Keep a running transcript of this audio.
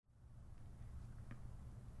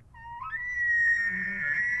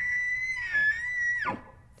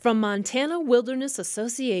From Montana Wilderness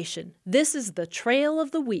Association, this is the Trail of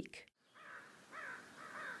the Week.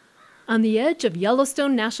 On the edge of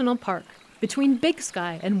Yellowstone National Park, between Big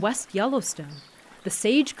Sky and West Yellowstone, the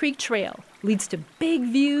Sage Creek Trail leads to big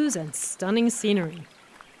views and stunning scenery.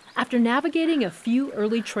 After navigating a few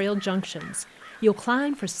early trail junctions, you'll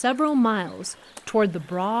climb for several miles toward the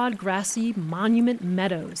broad, grassy Monument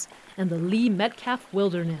Meadows and the Lee Metcalf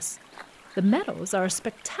Wilderness. The meadows are a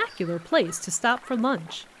spectacular place to stop for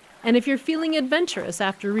lunch, and if you're feeling adventurous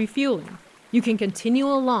after refueling, you can continue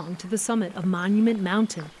along to the summit of Monument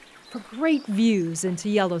Mountain for great views into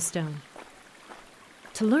Yellowstone.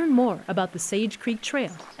 To learn more about the Sage Creek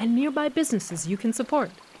Trail and nearby businesses you can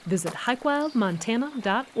support, visit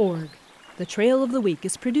hikewildmontana.org. The Trail of the Week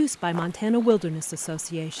is produced by Montana Wilderness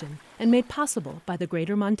Association and made possible by the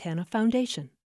Greater Montana Foundation.